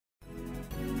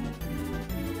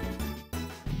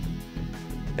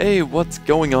Hey, what's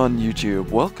going on YouTube?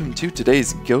 Welcome to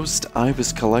today's Ghost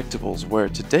Ibis Collectibles, where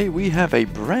today we have a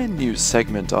brand new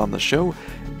segment on the show.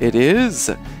 It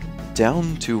is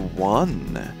Down to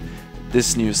 1.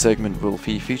 This new segment will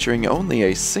be featuring only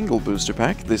a single booster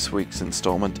pack. This week's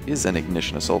installment is an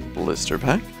Ignition Assault blister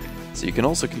pack, so you can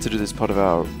also consider this part of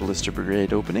our Blister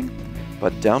Brigade opening.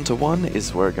 But Down to 1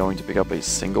 is where we're going to pick up a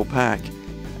single pack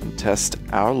and test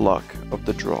our luck of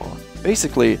the draw.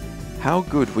 Basically, how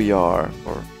good we are,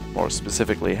 or more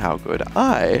specifically how good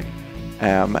I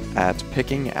am at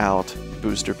picking out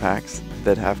booster packs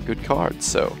that have good cards,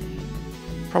 so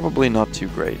probably not too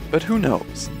great, but who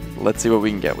knows. Let's see what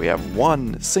we can get. We have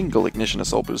one single Ignition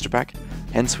Assault booster pack,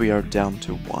 hence we are down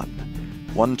to one.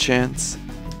 One chance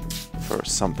for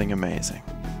something amazing.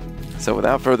 So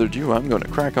without further ado, I'm going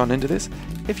to crack on into this.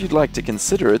 If you'd like to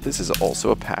consider it, this is also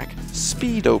a pack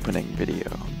speed opening video.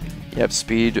 You have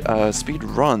speed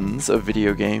runs of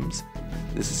video games.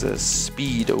 This is a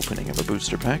speed opening of a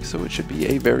booster pack, so it should be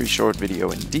a very short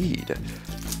video indeed.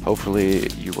 Hopefully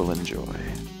you will enjoy.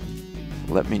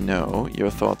 Let me know your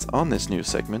thoughts on this new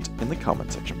segment in the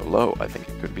comment section below. I think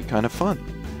it could be kind of fun.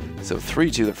 So 3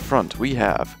 to the front, we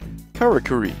have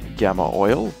Karakuri Gamma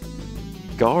Oil,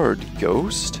 Guard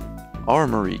Ghost,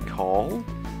 Armory Call,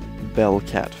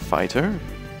 Bellcat Fighter,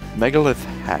 Megalith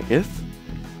Haggith,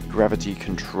 Gravity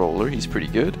Controller, he's pretty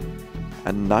good.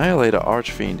 Annihilator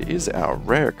Archfiend is our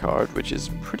rare card, which is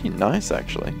pretty nice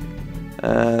actually.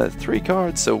 3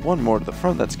 cards, so 1 more to the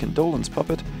front, that's Condolence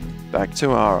Puppet. Back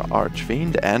to our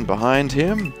Archfiend, and behind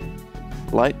him,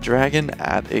 Light Dragon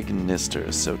at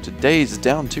Ignister. So today's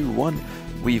down to 1.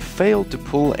 We failed to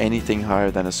pull anything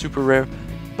higher than a super rare,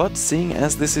 but seeing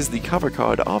as this is the cover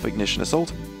card of Ignition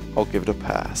Assault, I'll give it a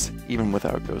pass. Even with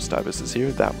our Ghost Ibises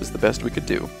here, that was the best we could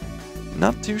do.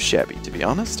 Not too shabby, to be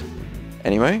honest.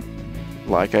 Anyway,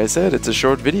 like I said, it's a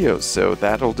short video, so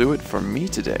that'll do it for me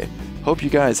today. Hope you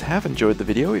guys have enjoyed the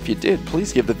video. If you did,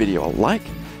 please give the video a like,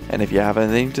 and if you have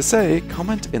anything to say,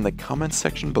 comment in the comment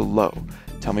section below.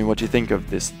 Tell me what you think of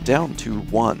this Down to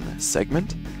 1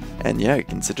 segment, and yeah,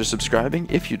 consider subscribing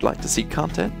if you'd like to see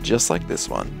content just like this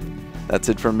one. That's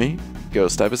it from me.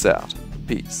 Ghost Ibis out.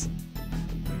 Peace.